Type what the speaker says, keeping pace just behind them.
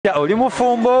Oli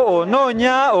mufumbo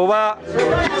onoonya oba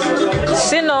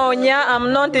Sinoonya,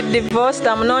 I'm not divorced,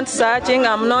 I'm not searching,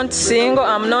 I'm not single,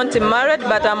 I'm not married,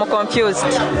 but I'm confused.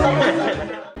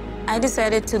 I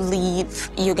decided to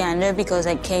leave Uganda because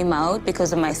I came out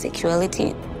because of my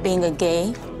sexuality. Being a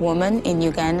gay woman in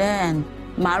Uganda and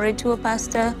married to a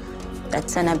pastor,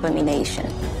 that's an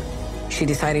abomination. She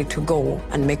decided to go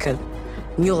and make a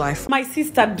new life. My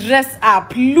sister, dress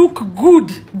up, look good.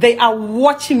 They are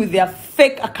watching with their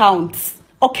fake accounts,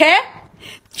 okay?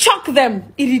 Choke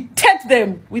them, irritate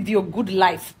them with your good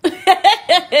life.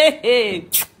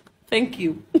 Thank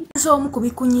you. So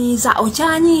mukubikunyiza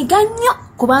ochanyiga nnyo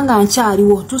kubanga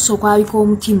nkyaliwo tusooka abiko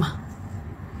omutima.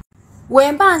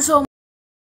 Wembanzo.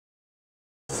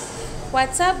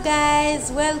 What's up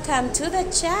guys, welcome to the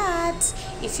chat.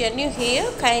 If you're new here,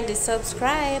 kindly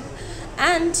subscribe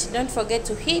and don't forget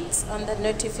to hit on the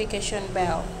notification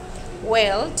bell.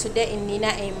 Well, today in Nina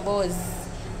Emboz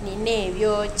nine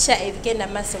ebyocha ebigenda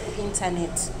maaso ku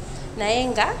internet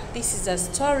nayenga this is a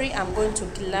story I'm going to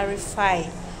clarify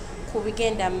ku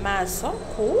bigenda maaso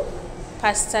ku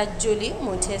Pastor Julie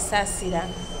MUTESASIRA.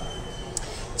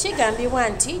 Kigambibwa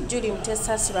nti Julie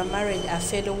MUTESASIRA married a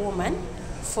fellow woman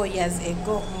 4 years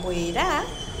ago. Mbwera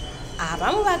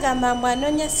abamu bagamba mbu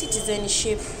anoonya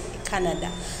citizenship Canada,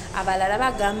 abalala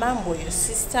bagamba mbu oyo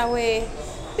sister we.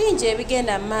 Bingi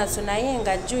ebigenda maaso naye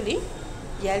nga Julie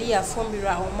yali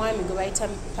yafumbirwa omwami gwe bayita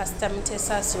Pastor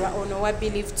MUTESASIRA ono wa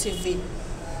Believe TV.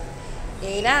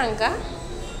 Era nga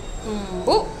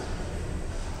mbu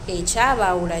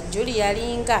ekyabaawula Julie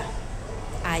yalinga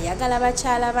ayagala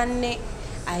bakyala banne,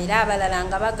 era abalala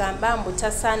nga bagamba mbu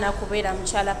tasaana kubeera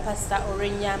mukyala pastor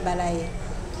olw'ennyambala ye.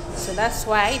 So that's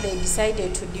why they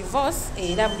decided to divorce.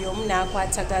 Era buli omu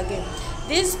n'akwatagage.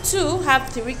 These two have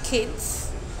 3 kids.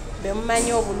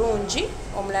 Bemumanyi obulungi,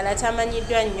 omulala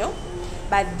tamanyiddwa nnyo,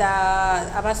 but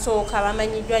abasooka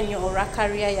bamanyiddwa nnyo olwa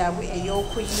career yaabwe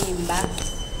ey'okuyimba.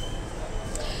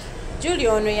 Julie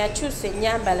ono yakyusa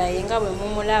ennyambala ye nga bwe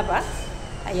mumulaba,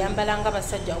 ayambala nga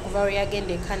basajja okuva lwe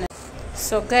yagenda e Canada.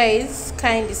 So guys,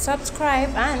 kindly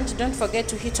subscribe and don't forget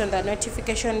to hit on the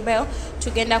notification bell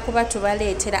tugenda kuba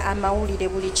tubaleetera amawulire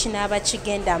buli kinaaba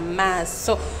kigenda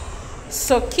maaso.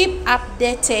 So keep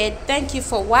updated. Thank you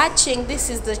for watching. This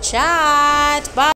is the chat. Bye.